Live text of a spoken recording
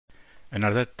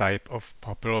Another type of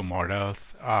popular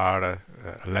models are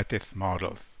lattice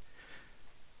models.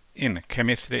 In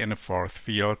chemistry and force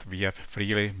field, we have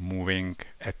freely moving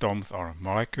atoms or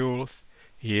molecules.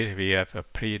 Here we have a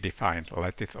predefined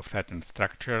lattice of certain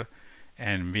structure,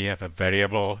 and we have a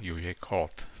variable usually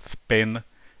called spin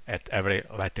at every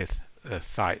lattice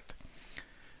site.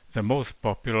 The most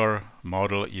popular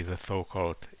model is the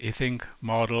so-called Ising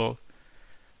model.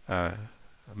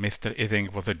 Mr. Ising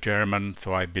was a German,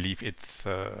 so I believe it's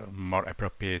more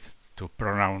appropriate to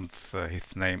pronounce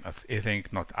his name as Ising,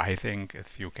 not Ising,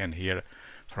 as you can hear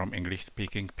from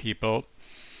English-speaking people.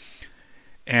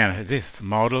 And this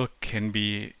model can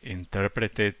be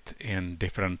interpreted in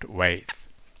different ways.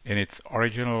 In its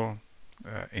original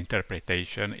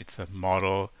interpretation, it's a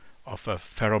model of a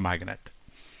ferromagnet.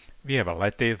 We have a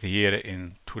lattice here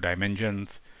in 2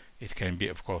 dimensions. It can be,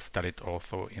 of course, studied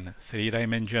also in 3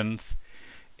 dimensions.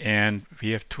 And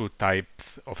we have 2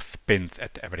 types of spins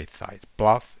at every side,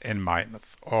 plus and minus,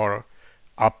 or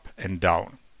up and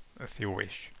down, as you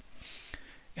wish.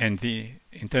 And the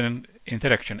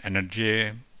interaction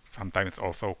energy, sometimes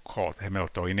also called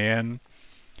Hamiltonian,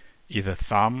 is a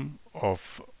sum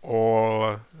of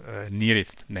all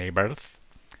nearest neighbors.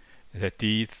 That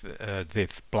is,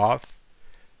 this plus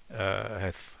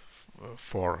has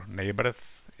 4 neighbors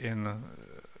in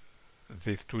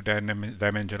this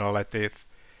 2-dimensional lattice,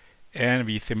 and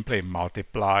we simply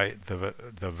multiply the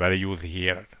values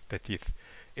here. That is,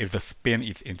 if the spin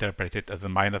is interpreted as a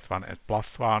 -1 and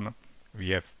 +1, we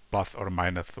have plus or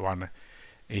 -1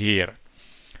 here.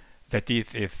 That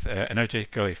is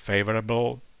energetically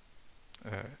favorable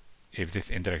if this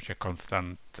interaction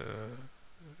constant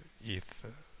is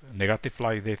negative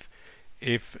like this,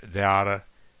 if they are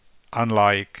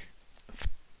unlike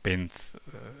spins,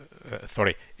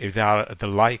 if they are the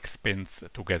like spins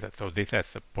together. So this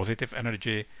has a positive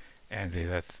energy and this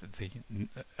has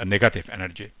a negative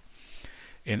energy.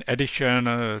 In addition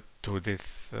to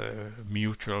this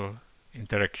mutual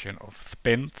interaction of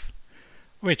spins,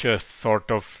 which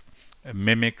sort of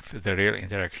mimics the real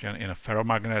interaction in a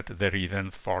ferromagnet, the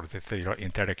reasons for this real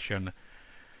interaction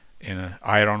in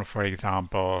iron, for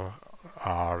example,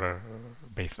 are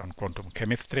based on quantum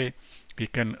chemistry. We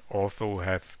can also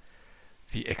have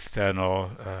the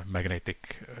external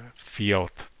magnetic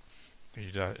field,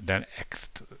 which then acts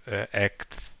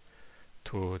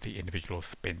to the individual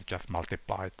spin, just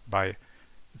multiplied by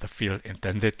the field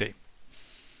intensity.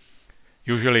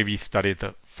 Usually we study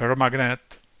the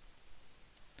ferromagnet.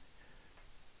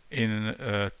 In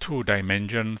 2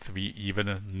 dimensions, we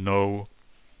even know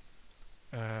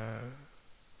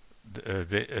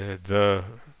the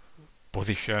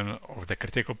position of the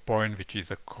critical point, which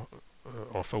is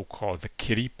also called the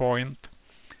Curie point.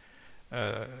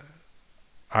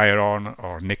 Iron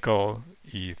or nickel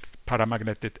is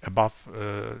paramagnetic above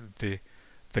the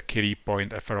Curie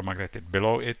point, and ferromagnetic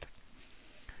below it.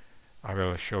 I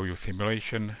will show you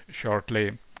simulation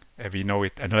shortly. We know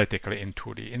it analytically in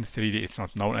 2D. In 3D it's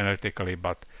not known analytically,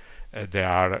 but there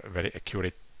are very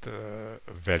accurate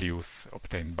values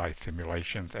obtained by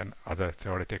simulations and other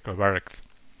theoretical works.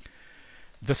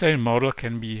 The same model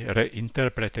can be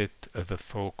reinterpreted as the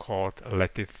so-called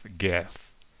lattice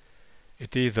gas.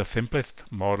 It is the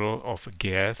simplest model of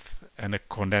gas and a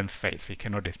condensed phase. We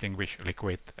cannot distinguish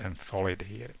liquid and solid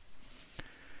here.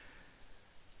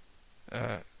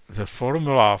 The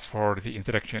formula for the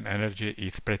interaction energy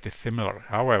is pretty similar.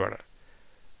 However,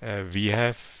 we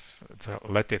have the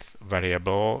lattice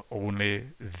variable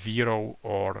only 0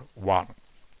 or 1.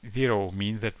 0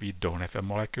 means that we don't have a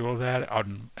molecule there,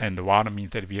 and 1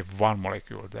 means that we have 1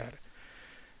 molecule there.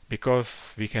 Because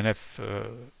we can have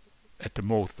at the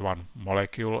most 1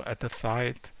 molecule at the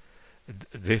site,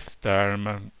 this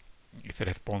term is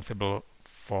responsible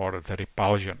for the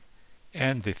repulsion,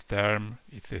 and this term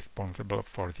is responsible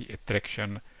for the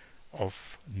attraction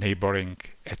of neighboring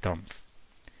atoms.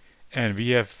 And we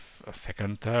have a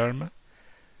second term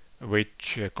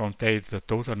which contains the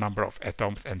total number of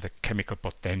atoms and the chemical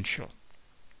potential.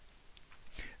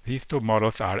 These 2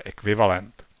 models are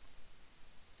equivalent.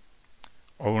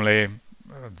 Only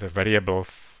the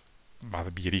variables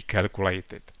must be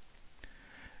recalculated.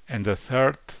 And the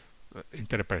third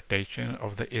interpretation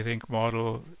of the Ising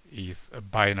model is a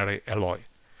binary alloy.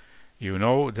 You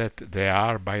know that there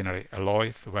are binary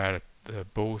alloys where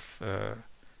both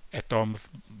atoms,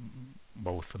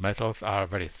 both metals are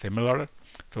very similar,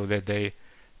 so that they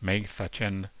make such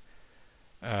a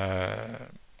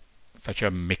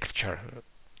mixture.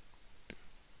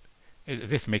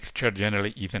 This mixture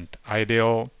generally isn't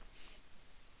ideal.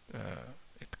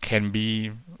 It can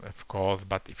be, of course,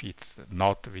 but if it's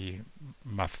not, we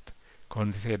must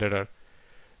consider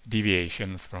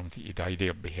deviations from the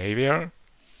ideal behavior,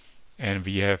 and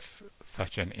we have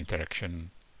such an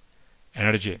interaction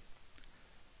energy.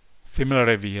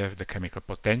 Similarly, we have the chemical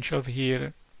potentials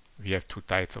here. We have two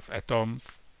types of atoms,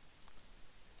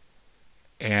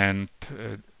 and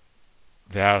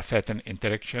there are certain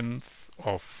interactions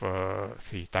of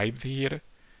three types here,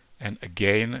 and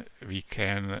again we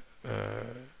can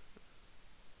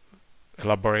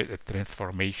elaborate a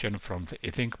transformation from the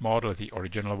Ising model, the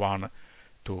original one,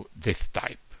 to this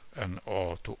type, and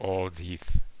or to all these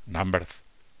numbers.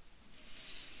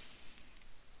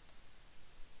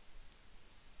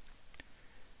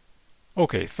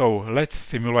 Okay, so let's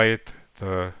simulate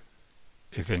the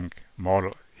Ising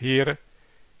model. Here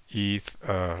is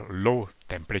a low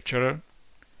temperature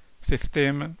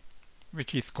system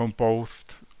which is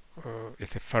composed,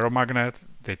 it's a ferromagnet,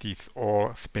 that is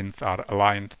all spins are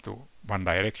aligned to one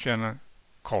direction,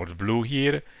 called blue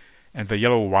here, and the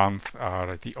yellow ones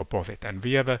are the opposite. And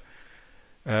we have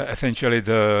essentially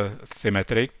the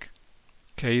symmetric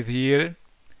case here.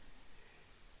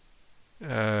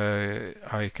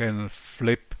 I can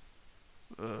flip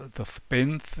the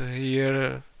spins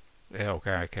here.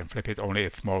 Okay, I can flip it only a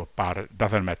small part,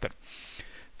 doesn't matter.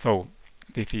 So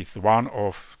this is one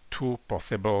of two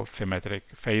possible symmetric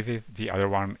phases. The other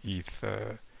one is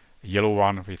yellow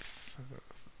one with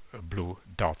blue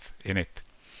dots in it.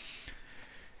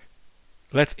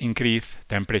 Let's increase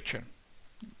temperature.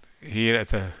 Here at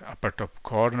the upper top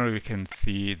corner we can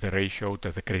see the ratio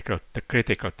to the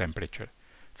critical temperature.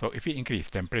 So if we increase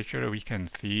temperature, we can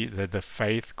see that the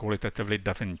phase qualitatively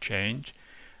doesn't change,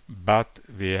 but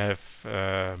we have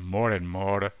more and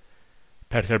more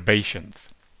perturbations.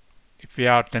 If we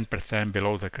are 10%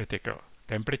 below the critical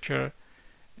temperature,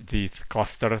 these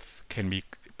clusters can be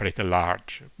pretty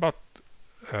large, but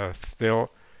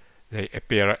still they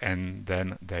appear and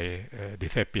then they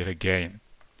disappear again.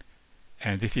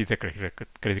 And this is the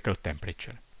critical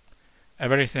temperature.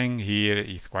 Everything here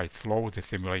is quite slow, the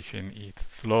simulation is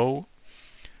slow,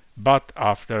 but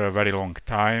after a very long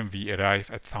time we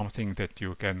arrive at something that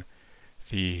you can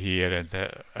see here at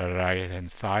the right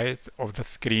hand side of the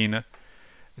screen.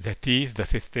 That is, the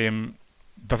system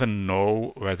doesn't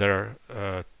know whether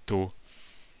to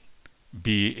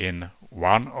be in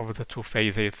one of the two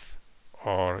phases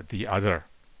or the other.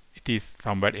 It is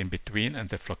somewhere in between, and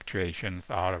the fluctuations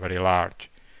are very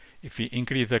large. If we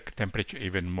increase the temperature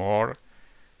even more,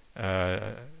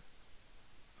 the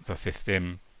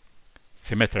system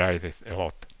symmetrizes a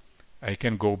lot. I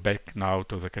can go back now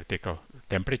to the critical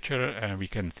temperature, and we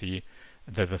can see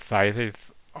that the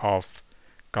sizes of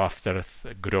clusters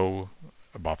grow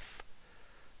above.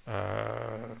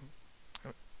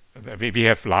 We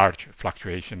have large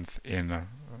fluctuations in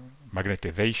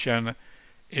magnetization.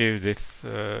 If this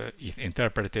is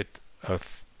interpreted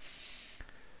as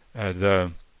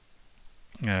the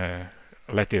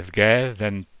lattice gas,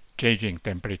 then changing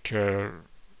temperature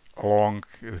along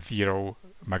zero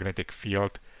magnetic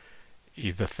field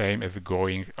is the same as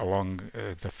going along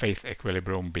the phase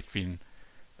equilibrium between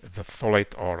the solid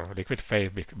or liquid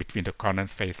phase, between the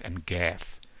condensed phase and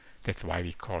gas. That's why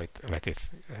we call it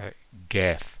lattice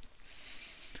gas.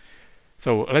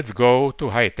 So let's go to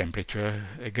high temperature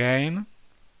again,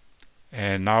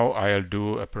 and now I'll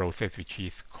do a process which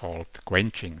is called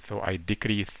quenching. So I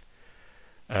decrease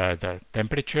the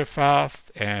temperature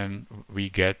fast, and we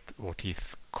get what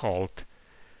is called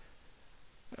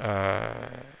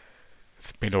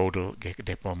spinodal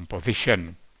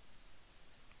decomposition.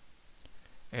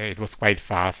 It was quite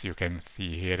fast. You can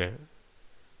see here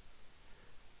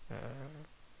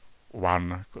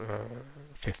one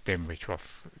system which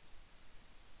was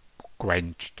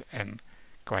quenched and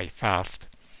quite fast.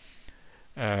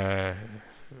 The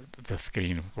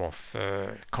screen was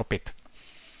copied.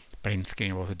 Print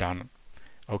screen was done.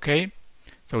 Okay,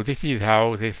 so this is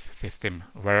how this system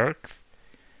works.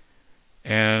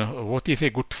 And what is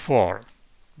it good for?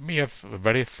 We have a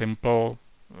very simple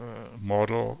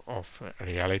model of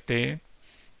reality,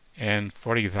 and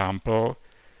for example,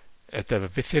 at the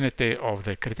vicinity of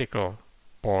the critical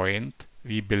point,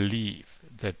 we believe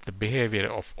that the behavior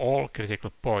of all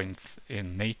critical points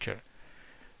in nature,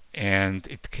 and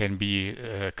it can be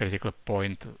a critical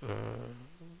point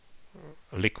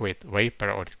liquid vapor,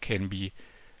 or it can be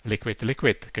liquid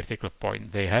critical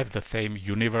point, they have the same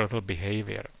universal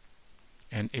behavior.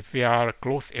 And if we are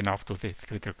close enough to this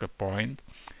critical point,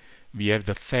 we have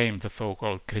the same, the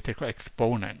so-called critical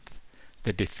exponents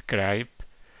that describe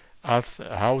us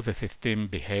how the system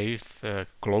behaves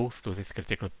close to this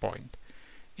critical point.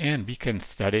 And we can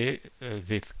study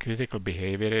this critical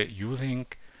behavior using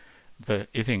the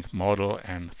Ising model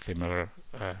and similar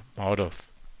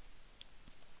models.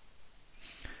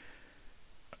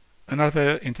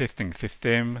 Another interesting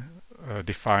system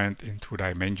defined in 2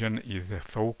 dimension is the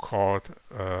so-called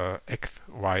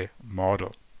XY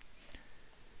model.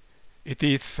 It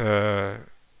is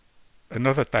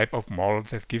another type of model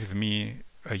that gives me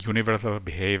a universal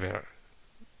behavior.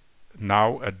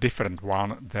 Now a different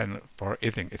one than for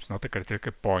Ising. It's not a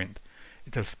critical point.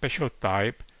 It's a special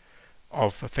type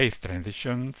of phase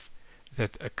transitions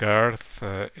that occurs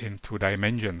in 2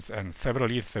 dimensions, and several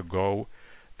years ago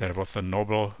there was a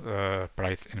Nobel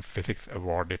Prize in Physics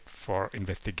awarded for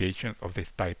investigations of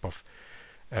this type of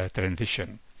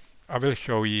transition. I will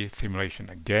show you simulation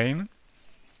again.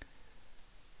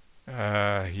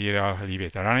 Here I'll leave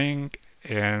it running,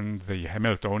 and the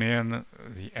Hamiltonian,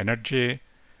 the energy,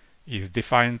 is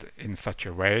defined in such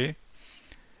a way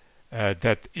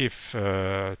that if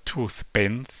two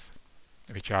spins,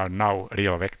 which are now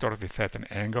real vectors with certain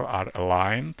angle, are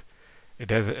aligned,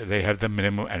 they have the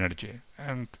minimum energy,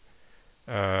 and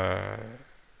the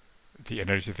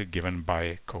energy is given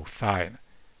by cosine.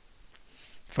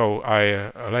 So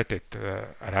I let it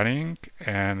running,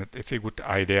 and it's a good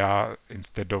idea,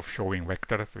 instead of showing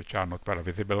vectors which are not well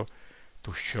visible,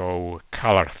 to show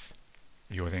colors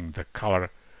using the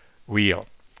color wheel.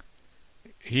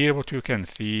 Here what you can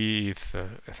see is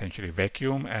essentially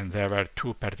vacuum, and there were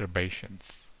two perturbations,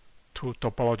 two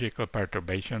topological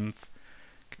perturbations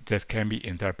that can be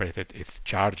interpreted as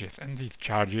charges, and these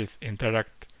charges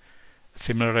interact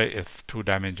similarly as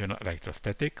 2-dimensional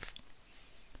electrostatics.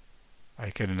 I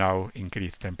can now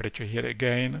increase temperature here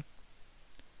again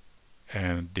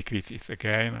and decrease it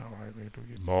again, or I will do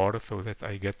it more so that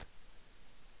I get.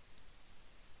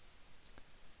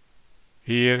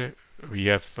 Here we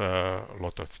have a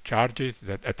lot of charges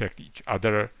that attract each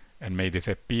other and may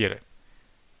disappear,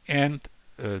 and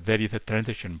there is a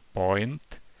transition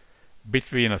point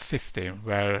between a system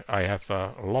where I have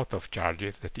a lot of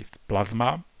charges, that is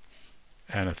plasma,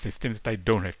 and a system that I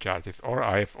don't have charges, or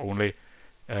I have only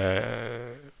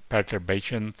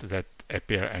perturbations that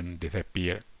appear and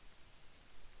disappear.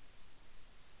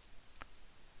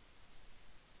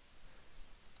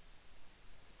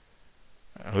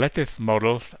 Lattice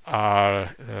models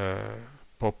are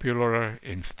popular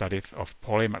in studies of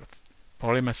polymers.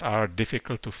 Polymers are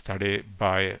difficult to study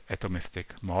by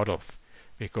atomistic models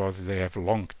because they have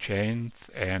long chains,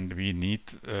 and we need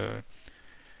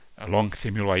long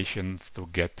simulations to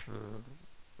get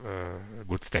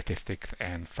good statistics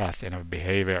and fast enough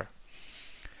behavior.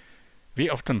 We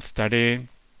often study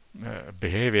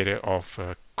behavior of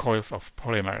coils of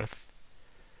polymers,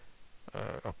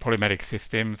 polymeric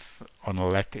systems on a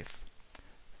lattice.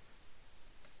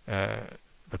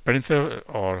 The principle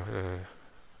or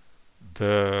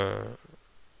the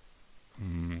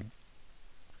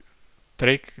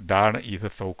trick done is a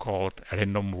so-called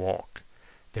random walk.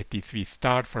 That is, we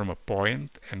start from a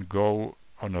point and go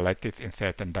on a lattice in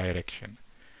certain direction,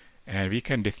 and we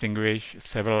can distinguish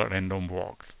several random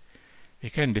walks. We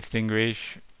can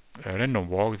distinguish random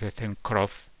walks that can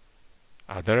cross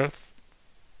others,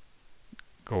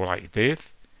 go like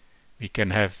this. We can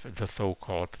have the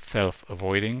so-called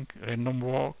self-avoiding random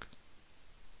walk,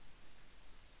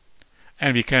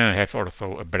 and we can have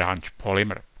also a branch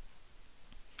polymer.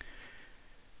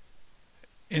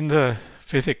 In the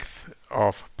physics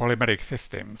of polymeric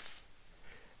systems,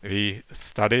 we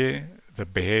study the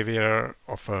behavior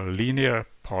of a linear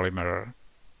polymer,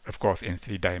 of course in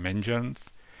 3 dimensions,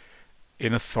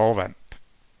 in a solvent.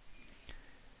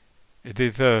 It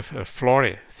is a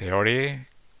Flory theory,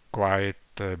 quite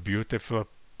a beautiful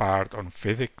part on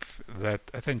physics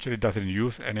that essentially doesn't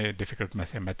use any difficult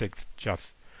mathematics,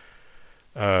 just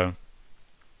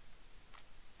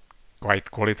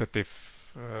quite qualitative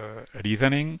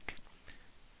reasoning,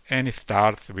 and it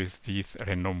starts with this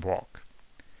random walk.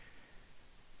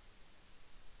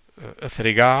 As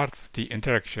regards the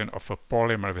interaction of a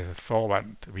polymer with a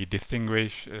solvent, we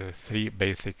distinguish 3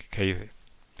 basic cases.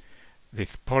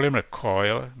 This polymer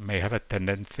coil may have a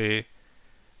tendency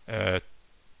to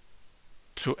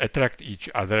attract each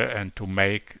other and to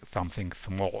make something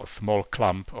small, a small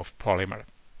clump of polymer.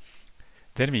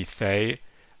 Then we say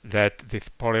that this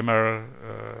polymer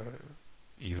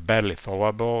is barely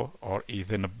solvable or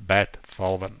is in a bad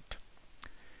solvent.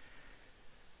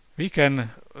 We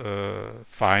can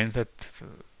find that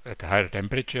at higher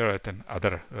temperature, at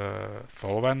another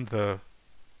solvent, the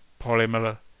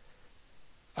polymer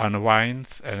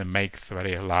unwinds and makes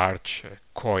very large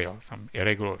coil, some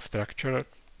irregular structure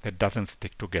that doesn't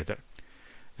stick together.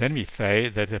 Then we say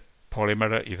that the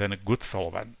polymer is in a good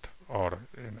solvent, or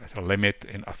at a limit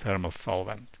in a thermal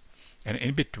solvent. And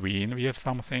in between we have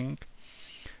something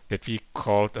that we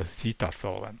call a theta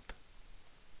solvent.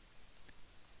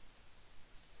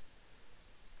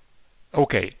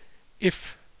 Okay,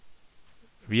 if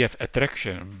we have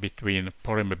attraction between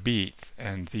polymer beads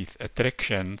and these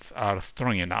attractions are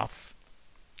strong enough,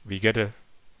 we get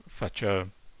such a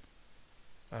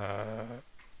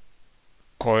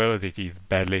coil that is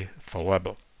badly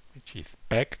soluble, which is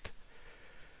packed.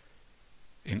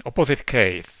 In opposite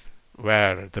case,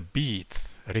 where the beads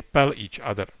repel each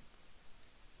other,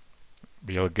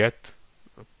 we'll get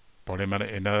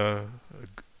polymer in a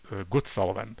good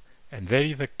solvent. And there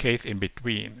is a case in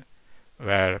between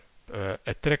where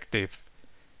attractive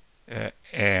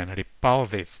and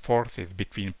repulsive forces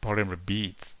between polymer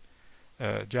beads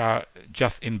are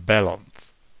just in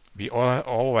balance. We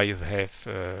always have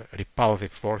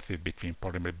repulsive forces between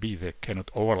polymer beads that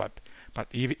cannot overlap. But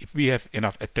if we have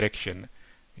enough attraction,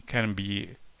 we can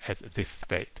be at this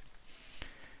state.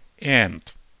 And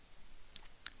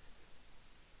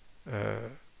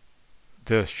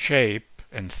the shape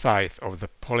and size of the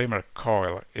polymer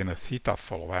coil in a theta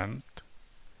solvent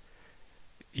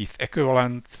is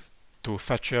equivalent to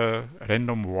such a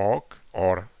random walk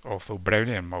or also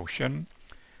Brownian motion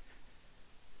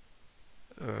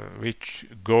which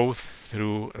goes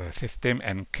through a system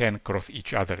and can cross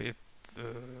each other. It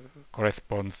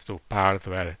corresponds to parts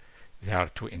where there are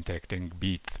two interacting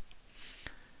beads.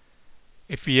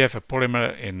 If we have a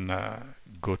polymer in a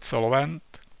good solvent,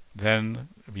 then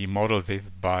we model this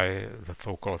by the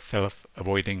so-called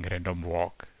self-avoiding random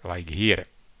walk, like here.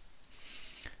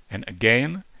 And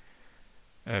again,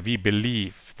 we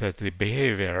believe that the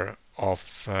behavior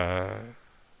of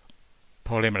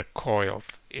polymer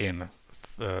coils in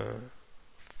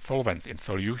solvents in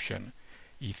solution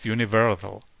is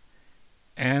universal,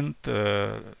 and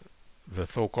the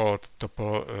so-called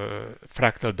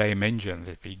fractal dimensions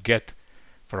that we get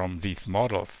from these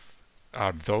models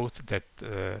are those that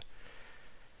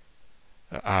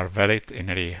are valid in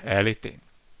reality.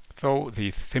 So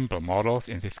these simple models,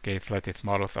 in this case lattice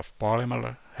models of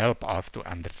polymer, help us to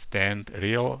understand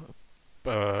real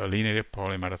linear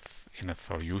polymers in a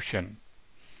solution.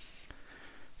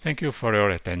 Thank you for your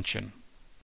attention.